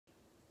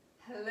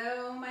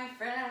Hello, my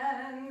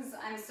friends.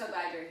 I'm so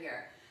glad you're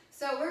here.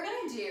 So we're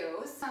going to do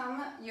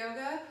some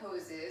yoga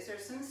poses or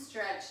some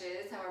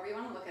stretches, however you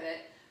want to look at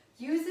it,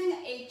 using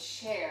a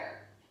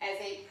chair as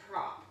a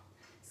prop.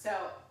 So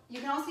you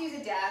can also use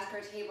a desk or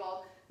a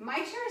table. My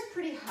chair is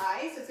pretty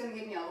high, so it's going to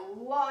give me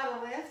a lot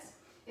of lift.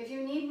 If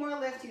you need more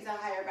lift, use a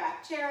higher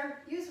back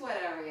chair. Use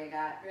whatever you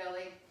got,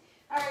 really.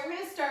 All right, we're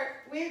going to start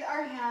with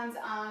our hands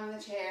on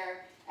the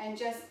chair and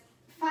just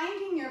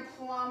finding your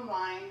plumb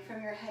line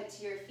from your head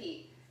to your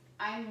feet.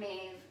 I'm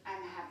Maeve,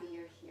 I'm happy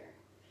you're here.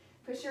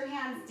 Push your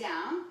hands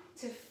down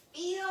to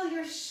feel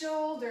your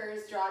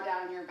shoulders draw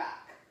down your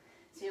back.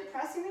 So you're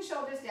pressing the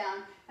shoulders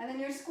down and then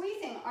you're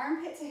squeezing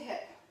armpit to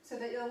hip so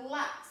that your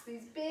lats,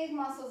 these big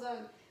muscles of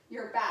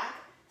your back,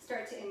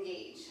 start to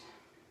engage.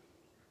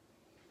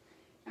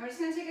 And we're just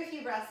going to take a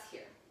few breaths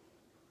here.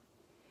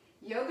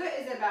 Yoga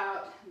is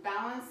about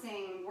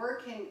balancing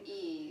work and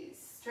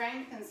ease,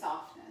 strength and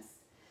softness.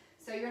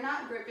 So you're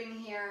not gripping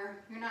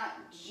here, you're not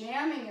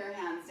jamming your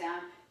hands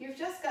down, you've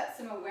just got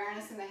some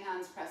awareness in the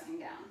hands pressing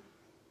down.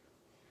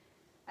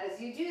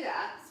 As you do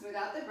that, smooth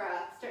out the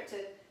breath, start to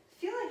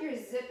feel like you're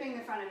zipping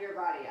the front of your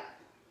body up.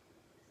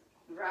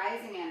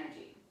 Rising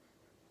energy.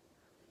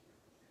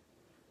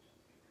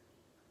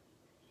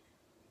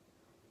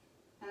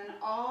 And then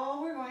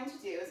all we're going to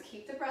do is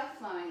keep the breath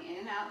flowing in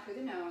and out through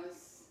the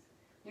nose.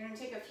 You're going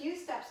to take a few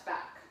steps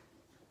back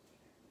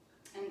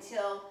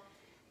until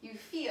you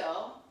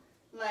feel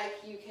like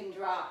you can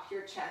drop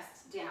your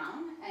chest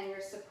down and you're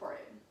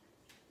supported.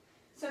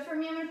 So for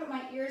me, I'm going to put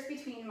my ears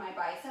between my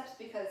biceps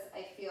because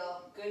I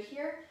feel good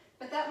here,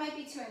 but that might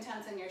be too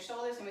intense on your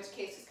shoulders, in which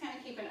case just kind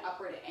of keep an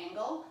upward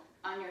angle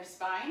on your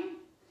spine.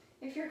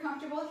 If you're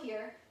comfortable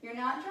here, you're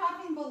not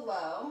dropping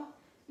below,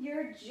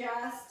 you're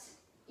just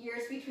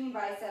ears between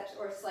biceps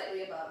or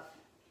slightly above.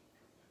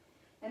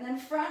 And then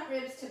front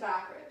ribs to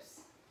back ribs.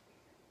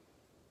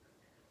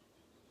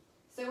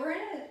 So we're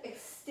in an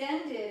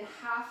extended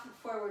half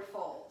forward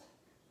fold.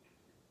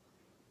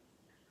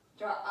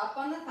 Draw up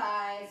on the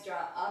thighs,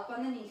 draw up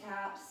on the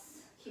kneecaps,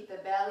 keep the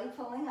belly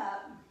pulling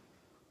up,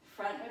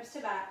 front ribs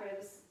to back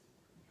ribs.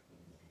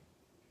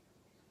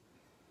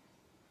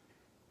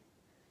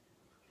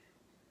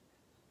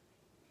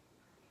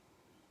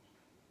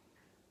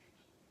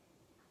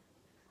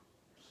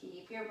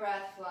 Keep your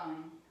breath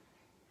flowing.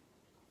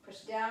 Push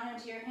down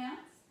into your hands,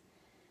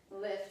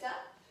 lift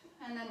up,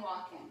 and then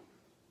walk in.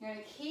 You're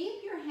going to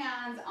keep your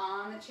hands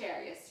on the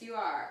chair. Yes, you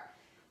are.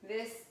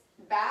 This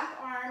back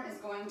arm is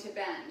going to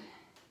bend.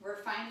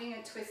 We're finding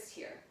a twist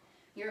here.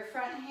 Your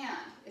front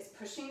hand is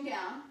pushing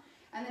down,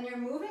 and then you're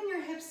moving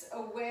your hips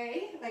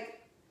away,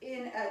 like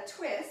in a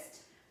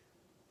twist,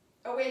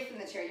 away from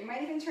the chair. You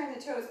might even turn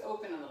the toes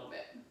open a little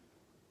bit.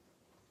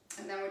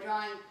 And then we're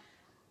drawing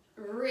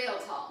real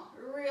tall,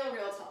 real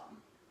tall.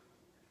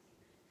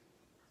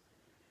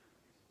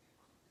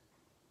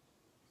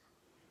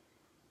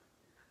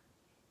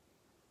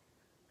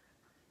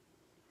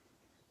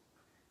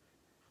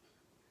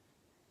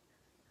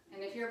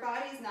 And if your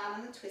body's not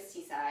on the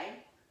twisty side,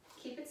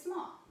 keep it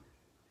small.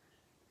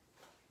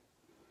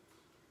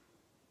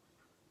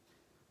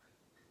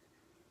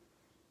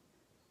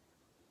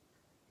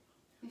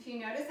 If you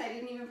notice, I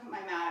didn't even put my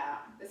mat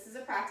out. This is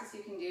a practice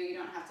you can do. You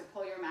don't have to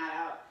pull your mat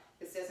out.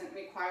 This doesn't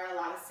require a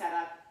lot of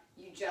setup.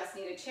 You just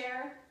need a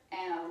chair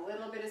and a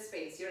little bit of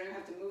space. You don't even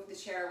have to move the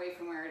chair away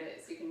from where it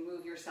is. You can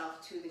move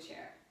yourself to the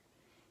chair.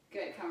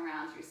 Good, come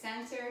around through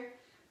center.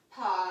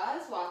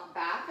 Pause, walk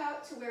back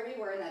out to where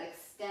we were in that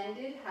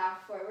extended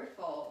half forward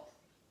fold.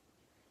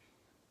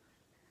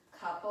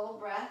 Couple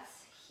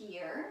breaths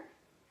here.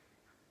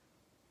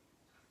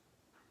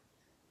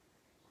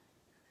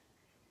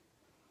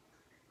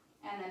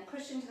 And then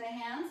push into the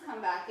hands,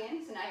 come back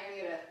in. So now you're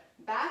going to get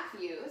a back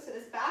view. So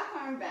this back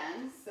arm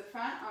bends, the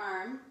front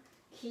arm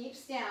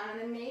keeps down,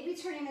 and then maybe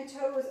turning the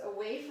toes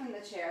away from the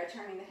chair,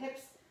 turning the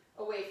hips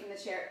away from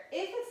the chair,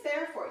 if it's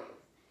there for you.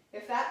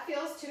 If that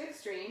feels too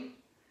extreme,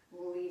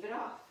 we'll leave it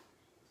off.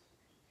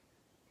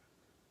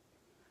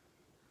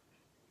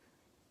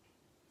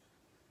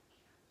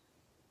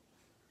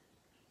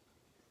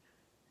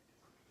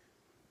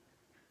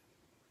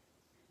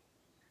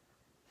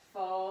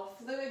 Full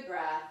fluid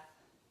breath,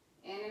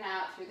 in and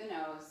out through the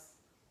nose.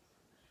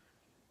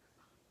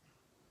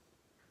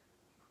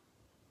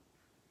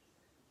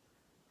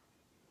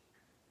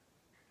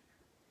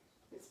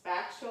 This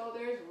back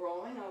shoulders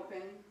rolling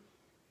open.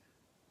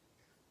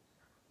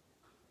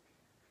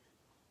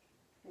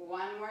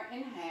 One more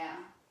inhale,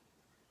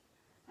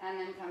 and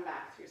then come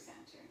back through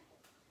center.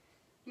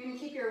 You're going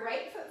to keep your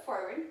right foot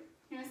forward.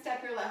 You're going to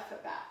step your left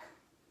foot back.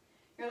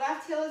 Your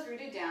left heel is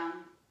rooted down.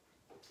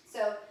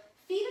 So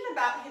feet at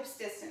about hips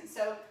distance.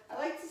 So I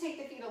like to take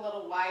the feet a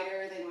little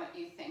wider than what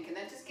you think, and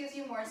that just gives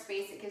you more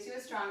space. It gives you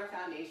a stronger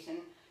foundation.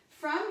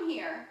 From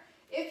here,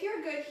 if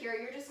you're good here,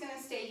 you're just going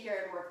to stay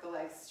here and work the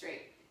legs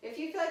straight. If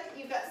you feel like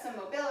you've got some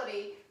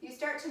mobility, you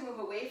start to move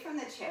away from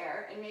the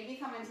chair and maybe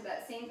come into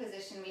that same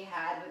position we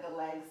had with the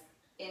legs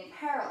in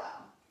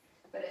parallel.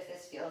 But if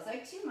this feels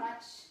like too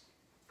much,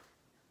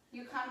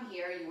 you come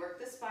here, you work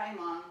the spine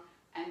long,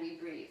 and we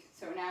breathe.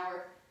 So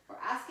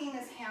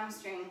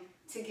hamstring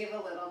to give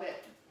a little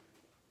bit.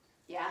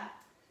 Yeah?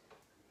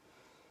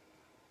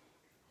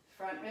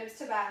 Front ribs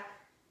to back.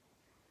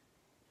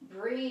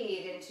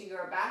 Breathe into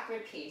your back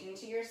rib cage,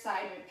 into your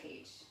side rib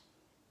cage.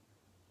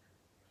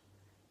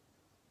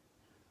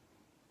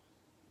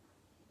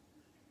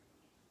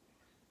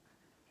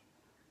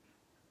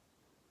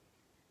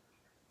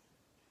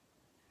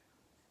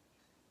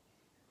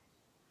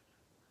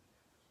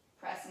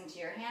 Press into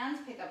your hands,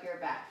 pick up your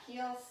back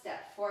heel,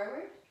 step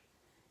forward,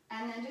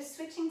 and then just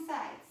switching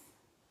sides.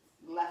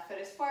 Left foot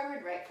is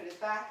forward, right foot is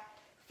back.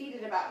 Feet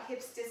at about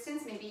hips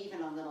distance, maybe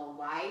even a little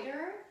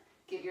wider.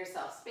 Give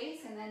yourself space,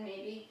 and then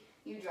maybe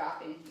you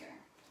drop in here.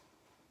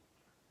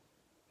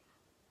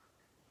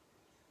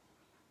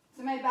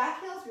 So my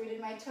back heel's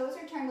rooted, my toes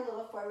are turned a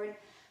little forward,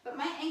 but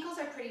my ankles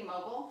are pretty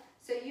mobile,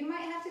 so you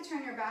might have to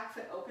turn your back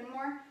foot open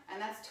more,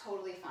 and that's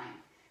totally fine.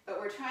 But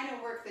we're trying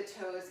to work the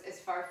toes as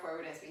far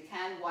forward as we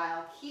can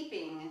while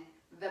keeping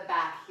the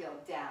back heel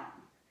down.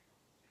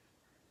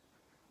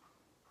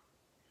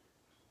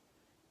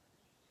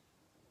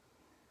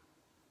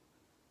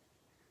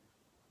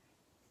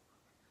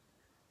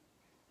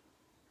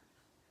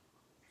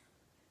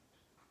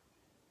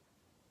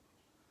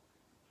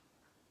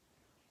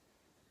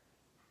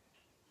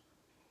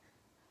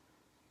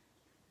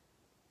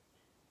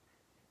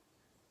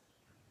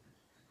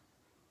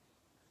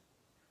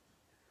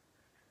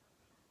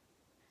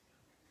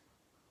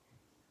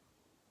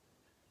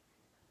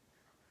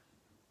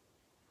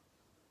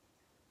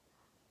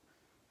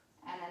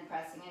 And then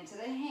pressing into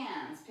the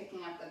hands,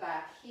 picking up the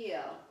back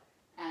heel,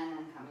 and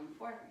then coming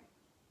forward.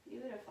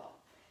 Beautiful.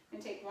 I'm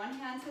going to take one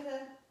hand to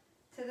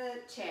the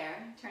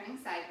chair, turning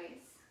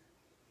sideways.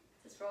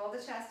 Just roll the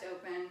chest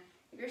open.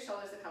 Give your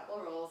shoulders a couple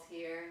rolls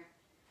here.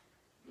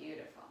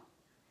 Beautiful.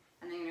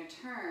 And then you're going to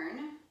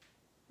turn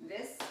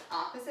this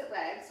opposite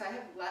leg. So I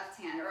have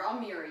left hand, or I'll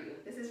mirror you.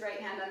 This is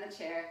right hand on the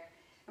chair.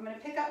 I'm going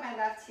to pick up my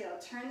left heel,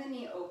 turn the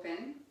knee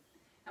open,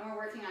 and we're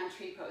working on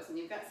tree pose. And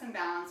you've got some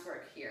balance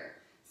work here.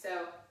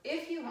 So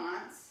if you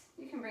want,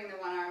 you can bring the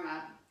one arm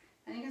up,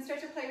 and you can start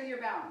to play with your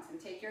balance and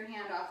take your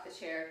hand off the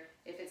chair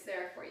if it's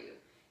there for you.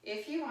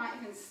 If you want,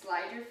 you can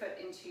slide your foot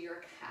into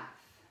your calf,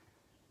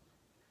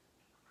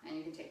 and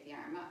you can take the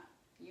arm up.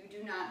 You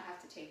do not have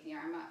to take the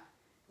arm up.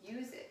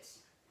 Use it.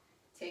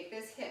 Take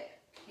this hip,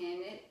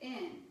 pin it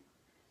in,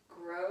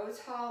 grow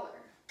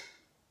taller.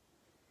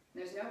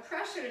 There's no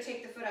pressure to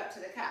take the foot up to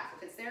the calf.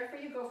 If it's there for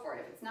you, go for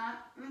it. If it's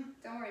not,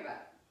 don't worry about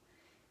it.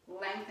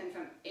 Lengthen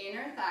from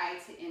inner thigh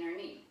to inner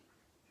knee.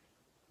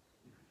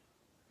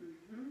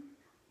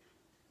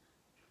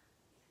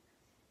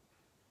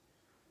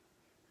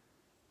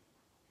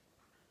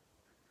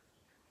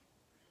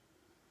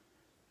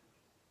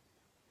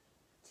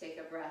 Take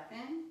a breath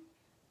in,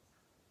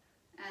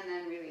 and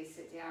then release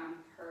it down.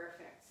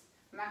 Perfect.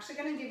 I'm actually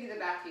going to give you the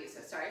back view,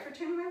 so sorry for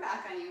turning my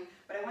back on you,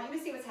 but I want you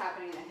to see what's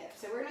happening in the hip.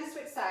 So we're going to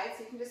switch sides,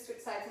 so you can just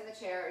switch sides in the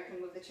chair, or you can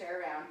move the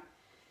chair around.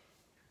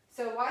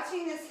 So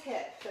watching this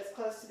hip that's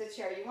close to the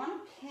chair, you want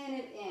to pin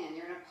it in.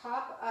 You're going to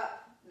pop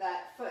up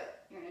that foot.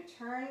 You're going to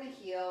turn the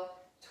heel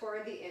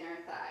toward the inner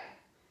thigh.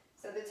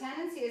 So the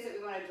tendency is that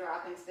we want to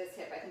drop into this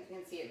hip. I think you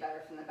can see it better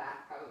from the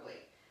back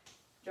probably.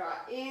 Draw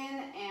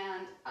in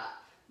and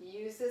up.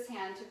 Use this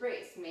hand to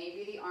brace.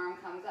 Maybe the arm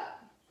comes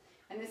up.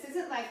 And this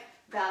isn't like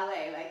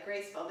ballet, like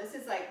graceful. This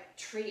is like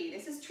tree.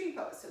 This is tree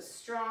pose. So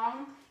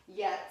strong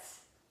yet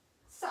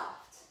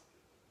soft.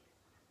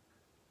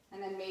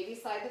 And then maybe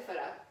slide the foot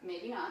up,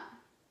 maybe not.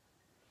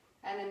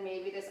 And then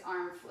maybe this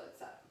arm floats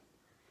up.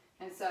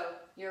 And so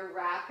you're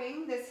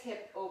wrapping this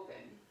hip open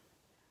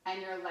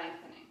and you're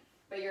lengthening,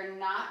 but you're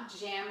not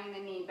jamming the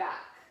knee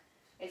back.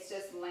 It's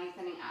just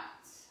lengthening out.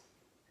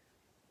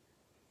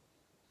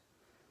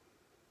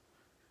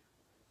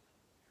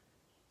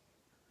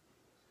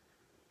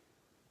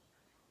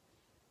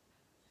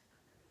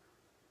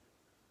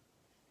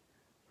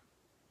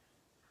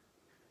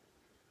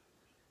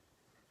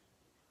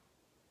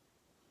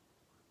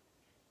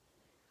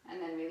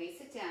 And then release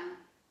it down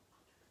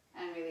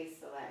and release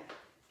the leg.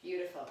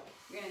 Beautiful.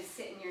 You're going to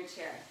sit in your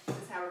chair. This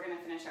is how we're going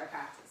to finish our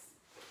practice.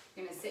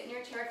 You're going to sit in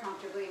your chair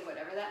comfortably,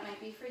 whatever that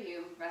might be for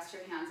you. Rest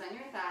your hands on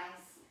your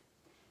thighs.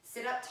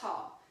 Sit up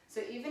tall.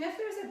 So even if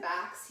there's a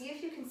back, see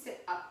if you can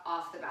sit up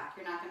off the back.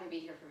 You're not going to be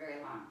here for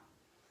very long.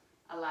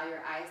 Allow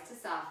your eyes to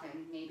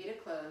soften, maybe to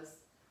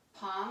close.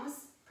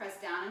 Palms press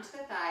down into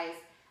the thighs,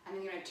 and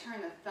then you're going to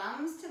turn the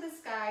thumbs to the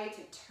sky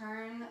to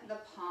turn the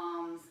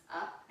palms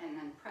up, and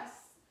then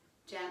press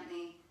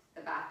gently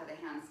the back of the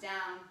hands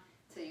down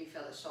till you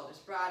feel the shoulders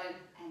broaden,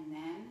 and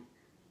then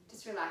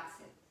just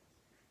relax it.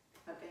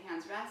 Let the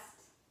hands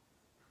rest.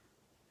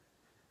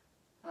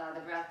 Allow the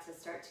breath to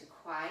start to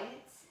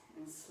quiet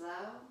and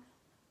slow.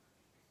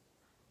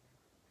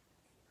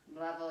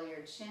 Level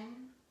your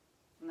chin,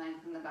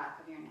 lengthen the back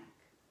of your neck.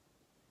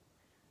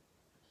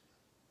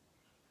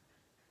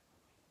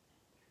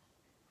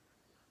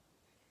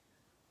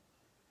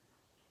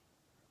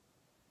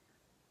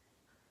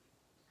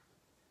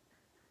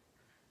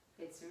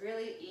 It's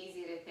really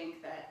easy to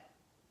think that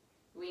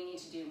we need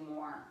to do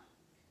more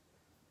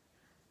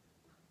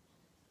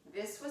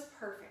This was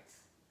perfect.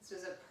 This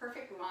was a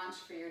perfect launch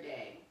for your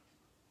day.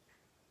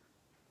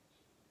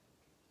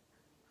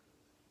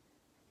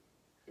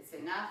 It's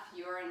enough,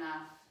 you're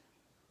enough.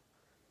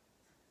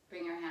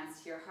 Bring your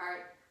hands to your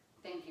heart.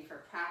 Thank you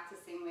for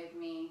practicing with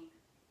me.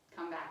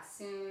 Come back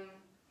soon.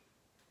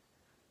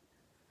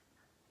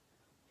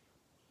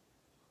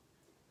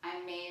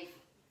 I'm Maeve.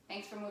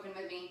 Thanks for moving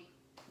with me.